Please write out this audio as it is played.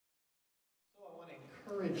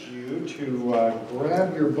encourage you to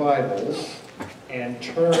grab your Bibles and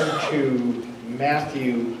turn to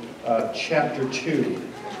Matthew chapter 2,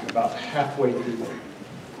 about halfway through there.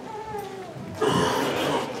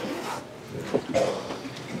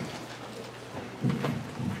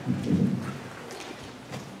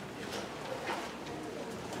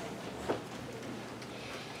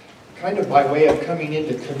 Kind of by way of coming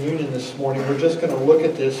into communion this morning, we're just going to look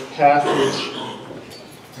at this passage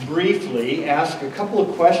briefly, ask a couple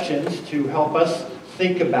of questions to help us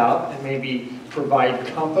think about and maybe provide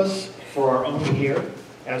compass for our own here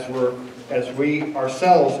as we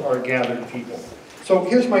ourselves are gathered people. So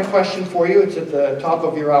here's my question for you. It's at the top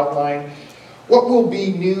of your outline. What will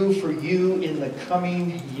be new for you in the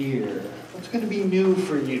coming year? What's going to be new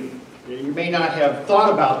for you? You may not have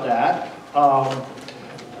thought about that.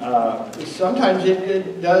 Sometimes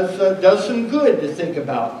it does some good to think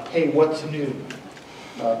about, hey, what's new?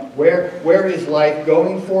 Where is life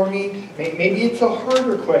going for me? Maybe it's a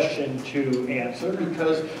harder question to answer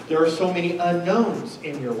because there are so many unknowns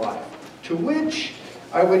in your life. To which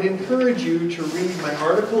I would encourage you to read my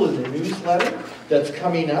article in the newsletter that's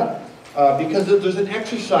coming up because there's an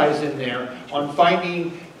exercise in there on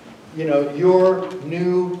finding, your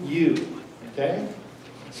new you. Okay?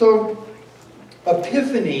 So,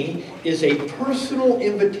 Epiphany is a personal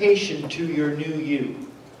invitation to your new you.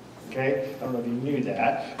 Okay? I don't know if you knew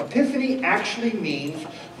that. Epiphany actually means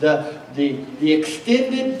the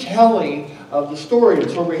extended telling of the story. And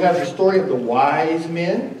so we have the story of the wise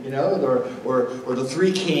men, or the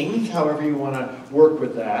three kings, however you want to work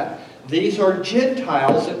with that. These are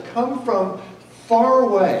Gentiles that come from far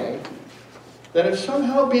away that have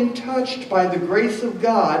somehow been touched by the grace of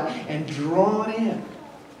God and drawn in.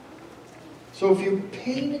 So if you're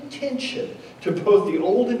paying attention to both the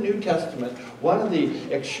Old and New Testament, one of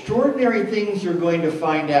the extraordinary things you're going to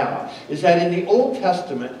find out is that in the Old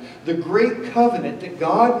Testament, the great covenant that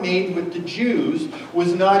God made with the Jews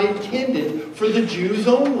was not intended for the Jews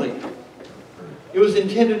only. It was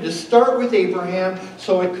intended to start with Abraham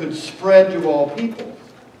so it could spread to all people.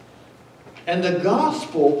 And the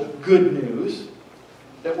gospel, good news,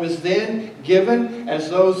 that was then given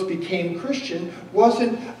as those became Christian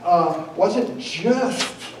wasn't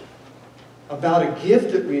just about a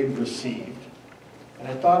gift that we had received. And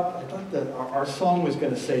I thought that our song was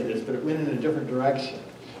going to say this, but it went in a different direction.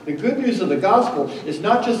 The good news of the gospel is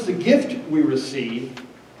not just the gift we receive,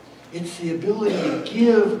 it's the ability to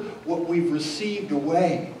give what we've received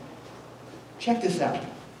away. Check this out.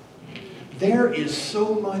 There is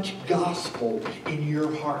so much gospel in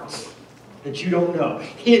your hearts that you don't know,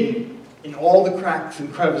 hidden in all the cracks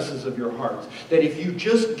and crevices of your hearts, that if you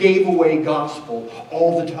just gave away gospel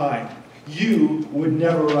all the time, you would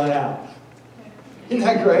never run out. Isn't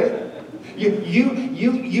that great?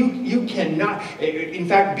 You cannot. In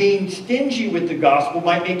fact, being stingy with the gospel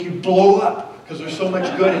might make you blow up because there's so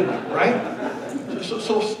much good in it, right? So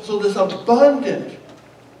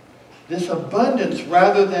this abundance,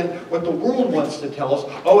 rather than what the world wants to tell us,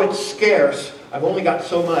 oh, it's scarce, I've only got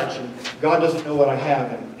so much, and God doesn't know what I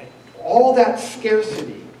have. And all that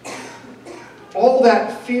scarcity, all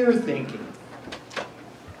that fear thinking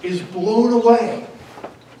is blown away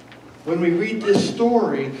when we read this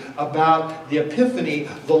story about the Epiphany,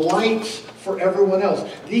 the lights for everyone else.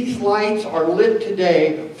 These lights are lit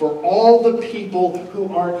today for all the people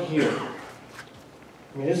who aren't here.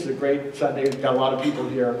 I mean, this is a great Sunday. We've got a lot of people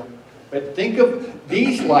here. But think of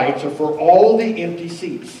these lights are for all the empty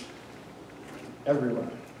seats. Everywhere.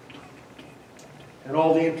 And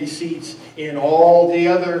all the empty seats in all the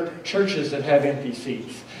other churches that have empty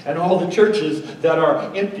seats. And all the churches that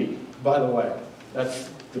are empty, by the way. That's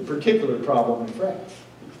the particular problem in France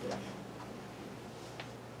these days.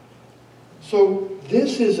 So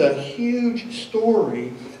this is a huge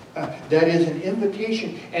story that is an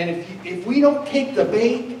invitation. And if we don't take the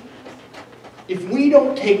bait, if we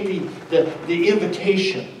don't take the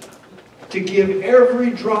invitation to give every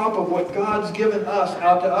drop of what God's given us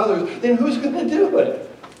out to others, then who's going to do it?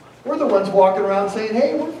 We're the ones walking around saying,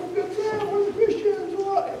 hey, we're from Good Sam, we're the Christians.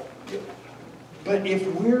 But if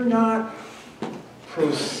we're not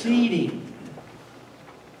proceeding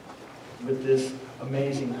with this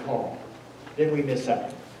amazing call, then we miss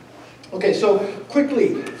out. Okay, so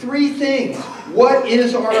quickly, 3 things. What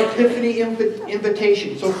is our Epiphany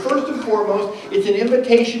invitation? So first and foremost, it's an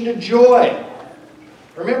invitation to joy.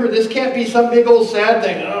 Remember, this can't be some big old sad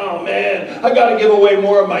thing. Oh man, I got to give away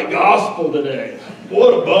more of my gospel today.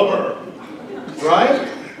 What a bummer. Right?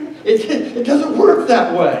 It doesn't work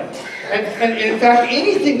that way. And in fact,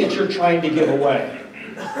 anything that you're trying to give away,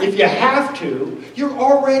 if you have to, you're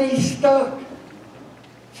already stuck.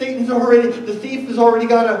 The thief has already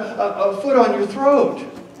got a foot on your throat.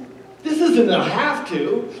 This isn't a have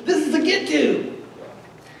to, this is a get to.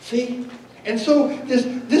 See? And so this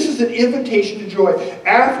is an invitation to joy.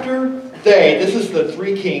 After this is the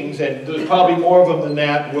three kings, and there's probably more of them than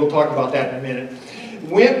that, we'll talk about that in a minute,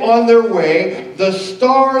 went on their way, the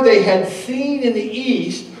star they had seen in the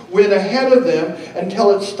east went ahead of them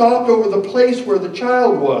until it stopped over the place where the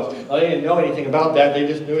child was. Well, they didn't know anything about that, they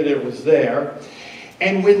just knew that it was there.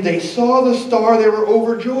 And when they saw the star, they were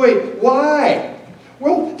overjoyed. Why?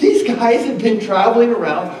 Well, these guys had been traveling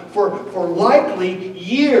around for likely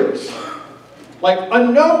years. Like a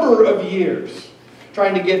number of years.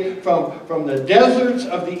 Trying to get from the deserts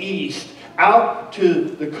of the east out to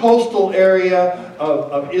the coastal area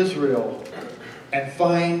of Israel and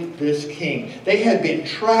find this king. They had been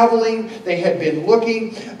traveling. They had been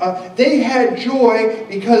looking. They had joy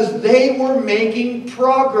because they were making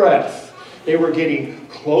progress. They were getting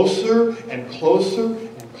closer and closer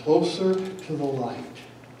and closer to the light,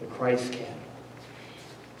 the Christ candle.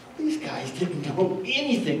 These guys didn't know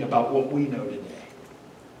anything about what we know today.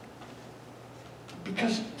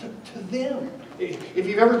 Because to them, if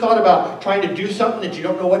you've ever thought about trying to do something that you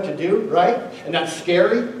don't know what to do, right? And that's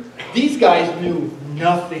scary. These guys knew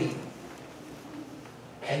nothing.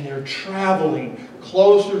 And they're traveling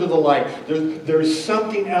closer to the light. There's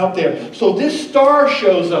something out there. So this star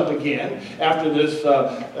shows up again after this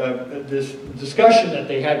discussion that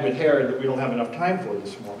they had with Herod that we don't have enough time for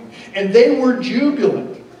this morning. And they were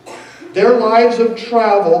jubilant. Their lives of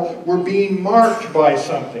travel were being marked by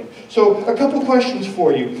something. So a couple questions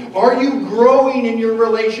for you. Are you growing in your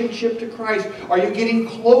relationship to Christ? Are you getting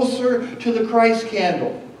closer to the Christ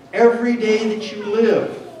candle every day that you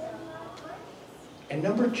live? And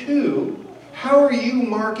number two, how are you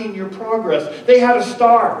marking your progress? They had a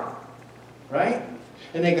star, right?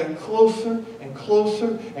 And they got closer and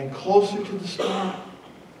closer and closer to the star.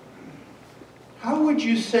 How would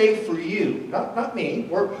you say for you, not me,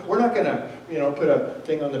 we're not going to, put a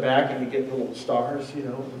thing on the back and you get little stars,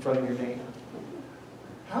 in front of your name.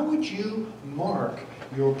 How would you mark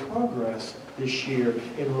your progress this year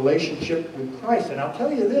in relationship with Christ? And I'll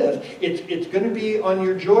tell you this, it's going to be on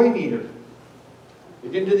your joy meter.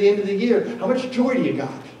 You're getting to the end of the year. How much joy do you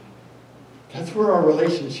got? That's where our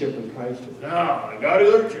relationship with Christ is. No, I got to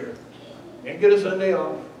go to church. Can't get a Sunday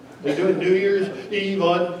off. They do it New Year's Eve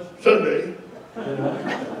on Sunday.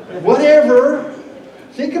 Whatever.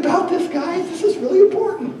 Think about this, guys. This is really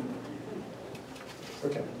important.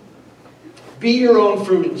 Okay. Be your own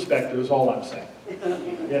fruit inspector is all I'm saying.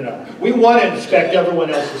 We want to inspect everyone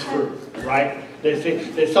else's fruit, right? They say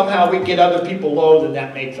that somehow we get other people low, then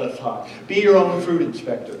that makes us hot. Be your own fruit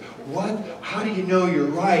inspector. How do you know you're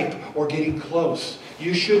ripe or getting close?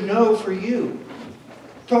 You should know for you.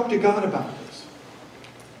 Talk to God about this.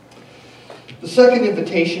 The second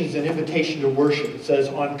invitation is an invitation to worship. It says,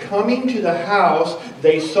 on coming to the house,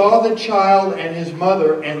 they saw the child and his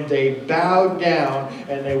mother, and they bowed down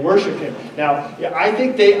and they worshiped him. Now, I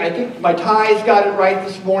think my ties got it right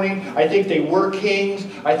this morning. I think they were kings.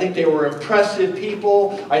 I think they were impressive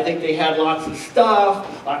people. I think they had lots of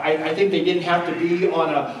stuff. I think they didn't have to be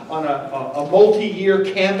on a multi-year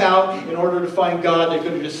camp out in order to find God. They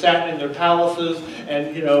could have just sat in their palaces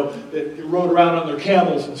and rode around on their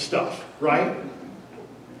camels and stuff. Right?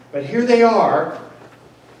 But here they are,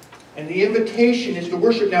 and the invitation is to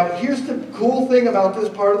worship. Now, here's the cool thing about this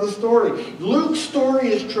part of the story. Luke's story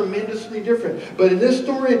is tremendously different. But in this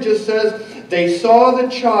story, it just says, they saw the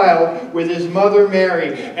child with his mother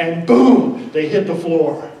Mary, and boom, they hit the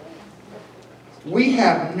floor. We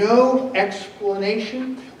have no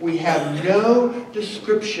explanation. We have no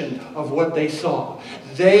description of what they saw.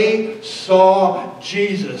 They saw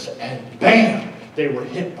Jesus, and bam, they were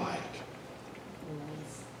hit by it.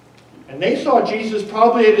 And they saw Jesus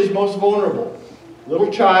probably at his most vulnerable.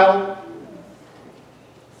 Little child,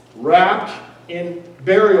 wrapped in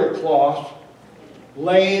burial cloth,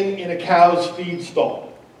 laying in a cow's feed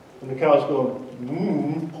stall. And the cow's going,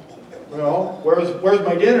 where's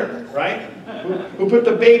my dinner, right? Who put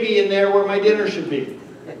the baby in there where my dinner should be?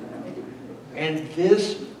 And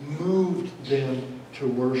this moved them to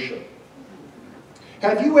worship.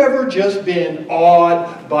 Have you ever just been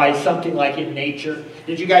awed by something like in nature?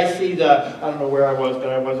 Did you guys see I don't know where I was, but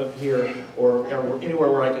I wasn't here or anywhere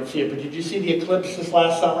where I could see it, but did you see the eclipse this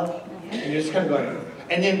last summer? And you're just kind of going,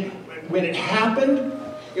 and then when it happened,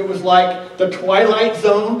 it was like the twilight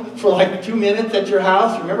zone for like 2 minutes at your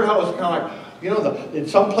house. Remember how it was kind of like, in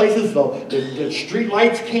some places the street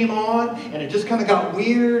lights came on and it just kind of got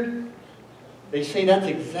weird? They say that's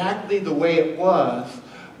exactly the way it was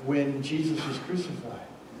when Jesus was crucified.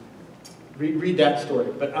 Read that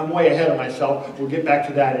story. But I'm way ahead of myself. We'll get back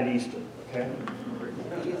to that at Easter. Okay?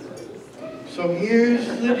 So here's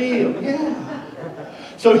the deal. Yeah.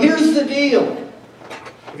 So here's the deal.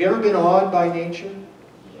 Have you ever been awed by nature?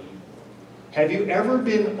 Have you ever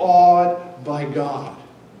been awed by God?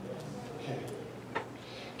 Okay.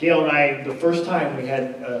 Gail and I, the first time we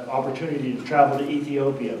had an opportunity to travel to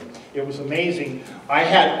Ethiopia, it was amazing. I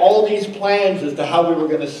had all these plans as to how we were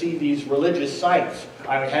going to see these religious sites.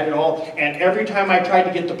 I had it all, and every time I tried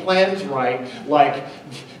to get the plans right, like,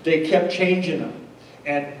 they kept changing them.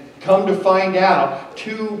 And come to find out,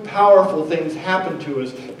 two powerful things happened to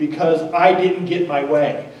us because I didn't get my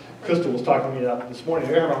way. Crystal was talking to me about this morning.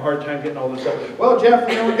 They're having a hard time getting all this stuff. Well, Jeff,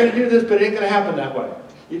 you know, we're going to do this, but it ain't going to happen that way.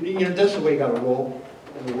 You know, that's the way you got to roll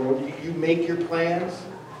in the world. You make your plans.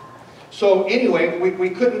 So anyway, we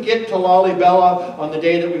couldn't get to Lalibela on the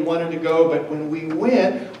day that we wanted to go, but when we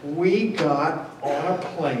went, we got on a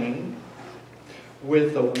plane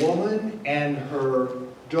with a woman and her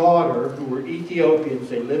daughter who were Ethiopians.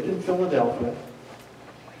 They lived in Philadelphia,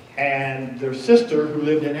 and their sister who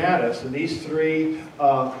lived in Addis. And these three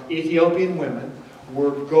Ethiopian women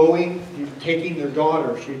were taking their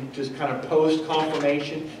daughter. She just kind of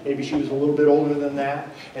post-confirmation. Maybe she was a little bit older than that.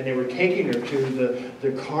 And they were taking her to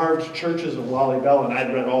the carved churches of Lalibela. And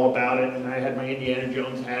I'd read all about it. And I had my Indiana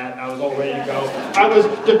Jones hat. I was all ready to go. I was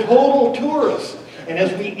the total tourist. And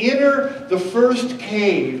as we enter the first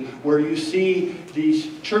cave where you see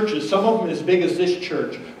these churches, some of them as big as this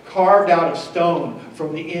church, carved out of stone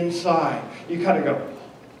from the inside, you kind of go,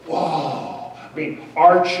 whoa. I mean,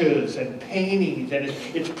 arches and paintings, and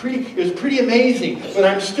it was pretty amazing, but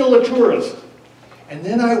I'm still a tourist. And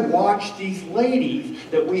then I watched these ladies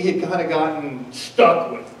that we had kind of gotten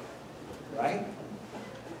stuck with, right?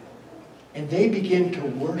 And they begin to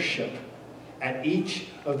worship at each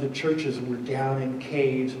of the churches. And we're down in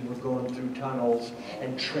caves, and we're going through tunnels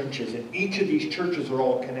and trenches, and each of these churches are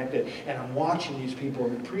all connected. And I'm watching these people,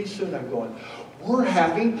 and pretty soon I'm going, we're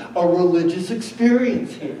having a religious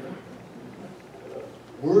experience here.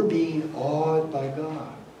 We're being awed by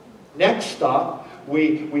God. Next stop,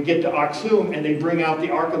 we get to Aksum, and they bring out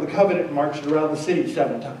the Ark of the Covenant and march it around the city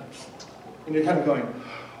 7 times. And they're kind of going,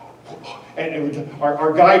 and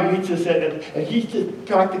our guide meets us, and he's just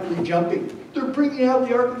practically jumping. They're bringing out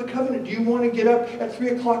the Ark of the Covenant. Do you want to get up at 3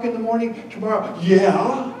 o'clock in the morning tomorrow?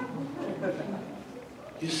 Yeah.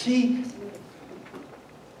 You see,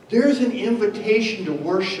 there's an invitation to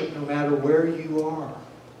worship no matter where you are.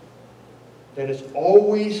 That is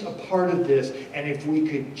always a part of this. And if we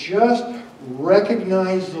could just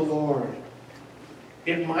recognize the Lord,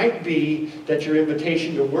 it might be that your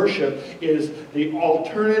invitation to worship is the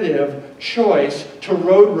alternative choice to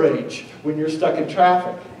road rage when you're stuck in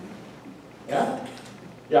traffic. Yeah?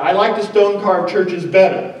 Yeah, I like the stone-carved churches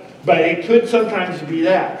better, but it could sometimes be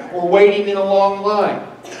that. Or waiting in a long line.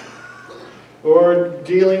 Or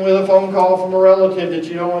dealing with a phone call from a relative that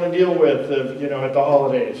you don't want to deal with, you know, at the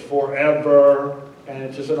holidays forever. And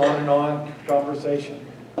it's just an on and on conversation.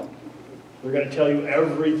 They're going to tell you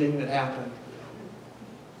everything that happened.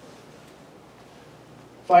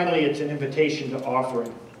 Finally, it's an invitation to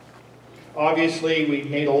offering. Obviously, we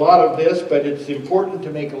made a lot of this, but it's important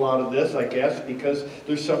to make a lot of this, I guess, because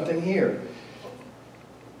there's something here.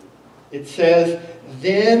 It says,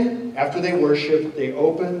 then, after they worshiped, they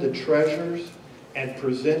opened the treasures and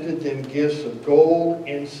presented them gifts of gold,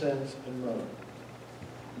 incense, and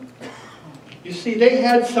myrrh. You see, they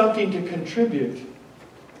had something to contribute.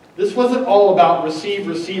 This wasn't all about receive,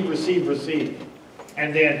 receive, receive, receive.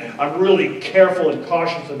 And then I'm really careful and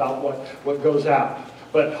cautious about what goes out.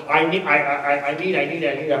 But I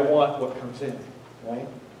want what comes in, right?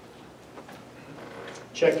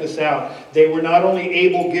 Check this out. They were not only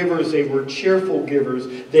able givers, they were cheerful givers.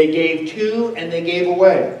 They gave to and they gave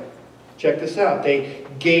away. Check this out. They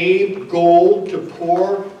gave gold to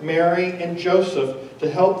poor Mary and Joseph to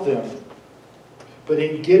help them. But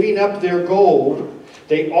in giving up their gold,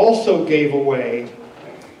 they also gave away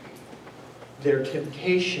their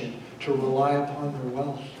temptation to rely upon their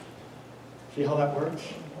wealth. See how that works?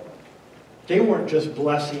 They weren't just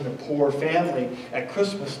blessing a poor family at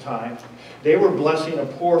Christmas time. They were blessing a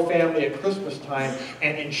poor family at Christmas time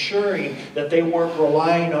and ensuring that they weren't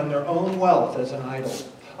relying on their own wealth as an idol.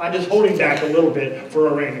 I'm just holding back a little bit for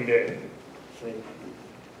a rainy day. See?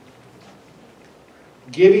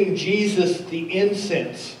 Giving Jesus the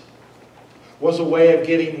incense was a way of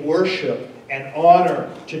giving worship and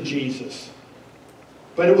honor to Jesus.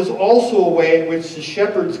 But it was also a way in which the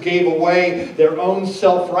shepherds gave away their own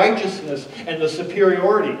self-righteousness and the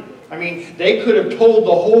superiority. I mean, they could have told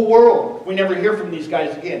the whole world. We never hear from these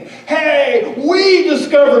guys again. Hey, we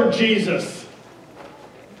discovered Jesus.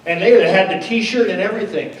 And they would have had the t-shirt and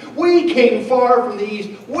everything. We came far from the east.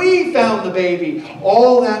 We found the baby.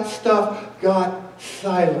 All that stuff got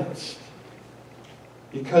silenced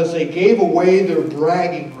because they gave away their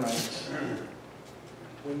bragging rights.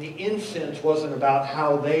 When the incense wasn't about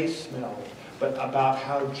how they smelled, but about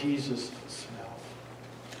how Jesus smelled.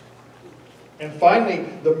 And finally,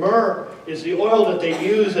 the myrrh is the oil that they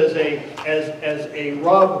use as a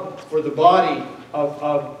rub for the body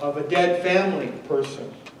of a dead family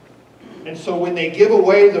person. And so when they give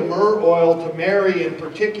away the myrrh oil to Mary in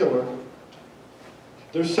particular,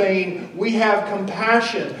 they're saying, we have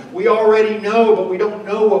compassion. We already know, but we don't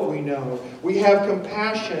know what we know. We have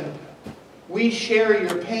compassion. We share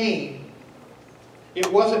your pain.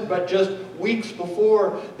 It wasn't but just weeks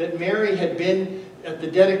before that Mary had been at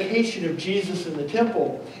the dedication of Jesus in the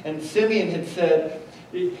temple. And Simeon had said,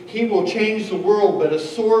 he will change the world, but a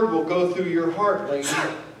sword will go through your heart, lady,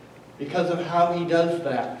 because of how he does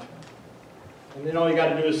that. And then all you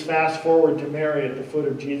got to do is fast forward to Mary at the foot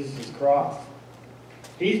of Jesus' cross.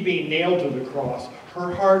 He's being nailed to the cross.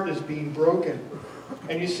 Her heart is being broken.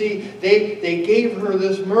 And you see, they gave her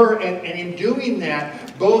this myrrh, and in doing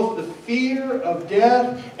that, both the fear of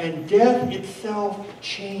death and death itself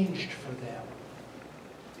changed for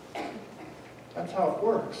them. That's how it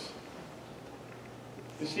works.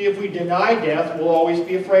 You see, if we deny death, we'll always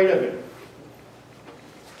be afraid of it.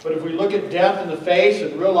 But if we look at death in the face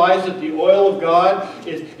and realize that the oil of God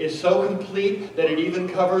is so complete that it even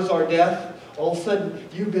covers our death, all of a sudden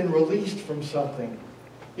you've been released from something.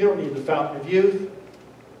 You don't need the fountain of youth.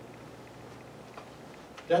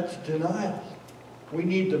 That's denial. We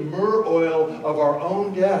need the myrrh oil of our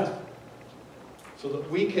own death so that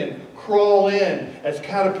we can crawl in as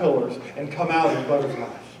caterpillars and come out as butterflies.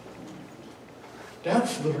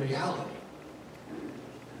 That's the reality.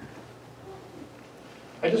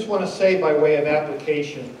 I just want to say by way of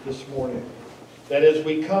application this morning that as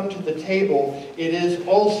we come to the table, it is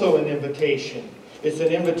also an invitation. It's an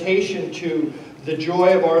invitation to the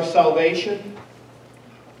joy of our salvation.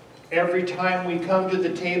 Every time we come to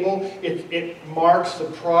the table, it marks the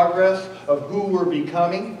progress of who we're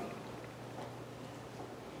becoming.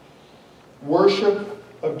 Worship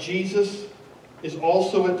of Jesus is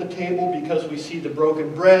also at the table because we see the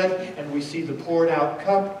broken bread and we see the poured out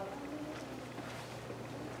cup.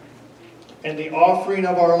 And the offering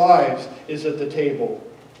of our lives is at the table.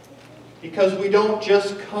 Because we don't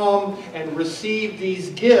just come and receive these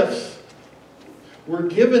gifts. We're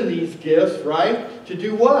given these gifts, right? To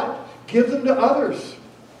do what? Give them to others.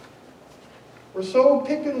 We're so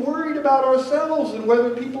pick and worried about ourselves and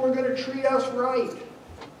whether people are going to treat us right.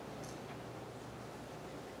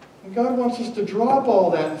 And God wants us to drop all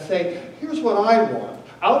that and say, here's what I want.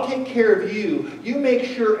 I'll take care of you. You make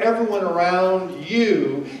sure everyone around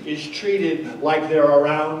you is treated like they're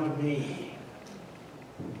around me.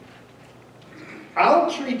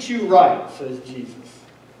 I'll treat you right, says Jesus,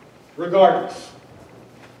 regardless.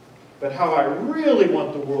 But how I really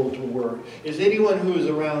want the world to work is anyone who is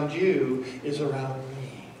around you is around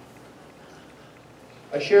me.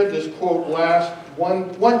 I shared this quote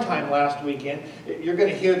one time last weekend. You're going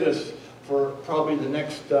to hear this for probably the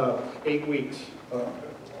next 8 weeks.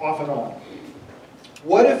 Off and on.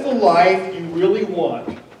 What if the life you really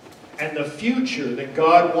want and the future that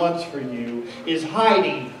God wants for you is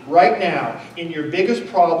hiding right now in your biggest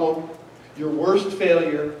problem, your worst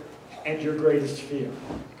failure, and your greatest fear?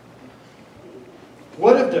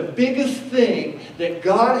 What if the biggest thing that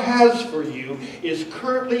God has for you is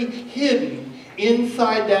currently hidden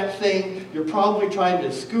inside that thing you're probably trying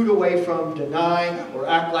to scoot away from, deny, or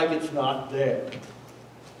act like it's not there?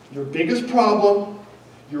 Your biggest problem,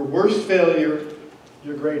 your worst failure,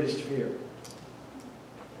 your greatest fear.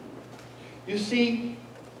 You see,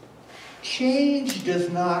 change does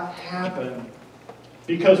not happen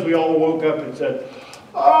because we all woke up and said,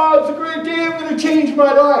 oh, it's a great day, I'm going to change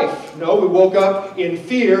my life. No, we woke up in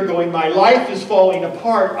fear going, my life is falling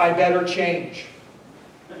apart, I better change.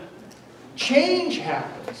 Change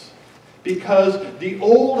happens because the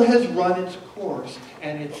old has run its course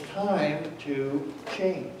and it's time to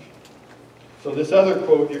change. So this other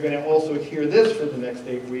quote, you're going to also hear this for the next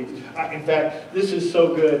 8 weeks. In fact, this is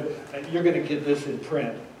so good, you're going to get this in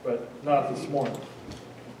print, but not this morning.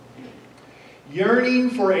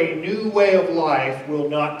 Yearning for a new way of life will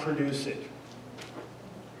not produce it.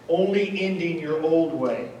 Only ending your old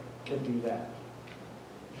way can do that.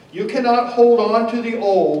 You cannot hold on to the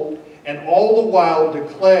old and all the while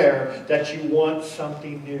declare that you want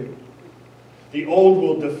something new. The old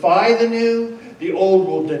will defy the new. The old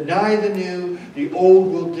will deny the new. The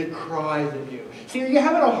old will decry the new. See, are you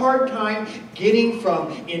having a hard time getting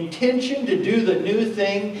from intention to do the new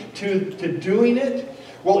thing to doing it?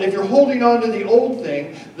 Well, if you're holding on to the old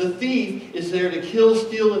thing, the thief is there to kill,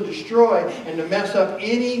 steal, and destroy, and to mess up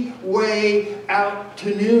any way out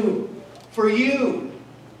to new for you.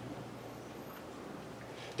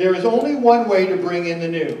 There is only one way to bring in the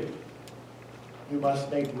new. You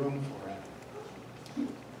must make room for it.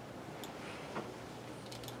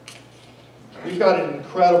 We've got an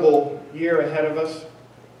incredible year ahead of us.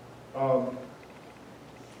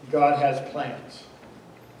 God has plans.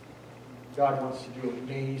 God wants to do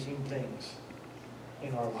amazing things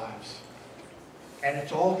in our lives. And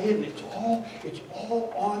it's all hidden. It's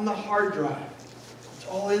all on the hard drive. It's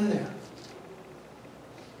all in there.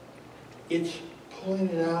 It's pulling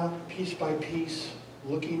it out piece by piece,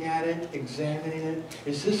 looking at it, examining it.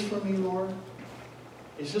 Is this for me, Lord?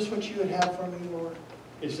 Is this what you would have for me, Lord?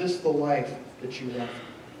 Is this the life that you want?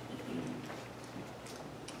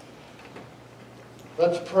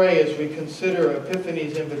 Let's pray as we consider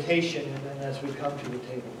Epiphany's invitation and then as we come to the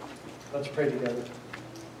table. Let's pray together.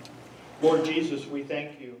 Lord Jesus, we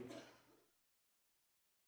thank you.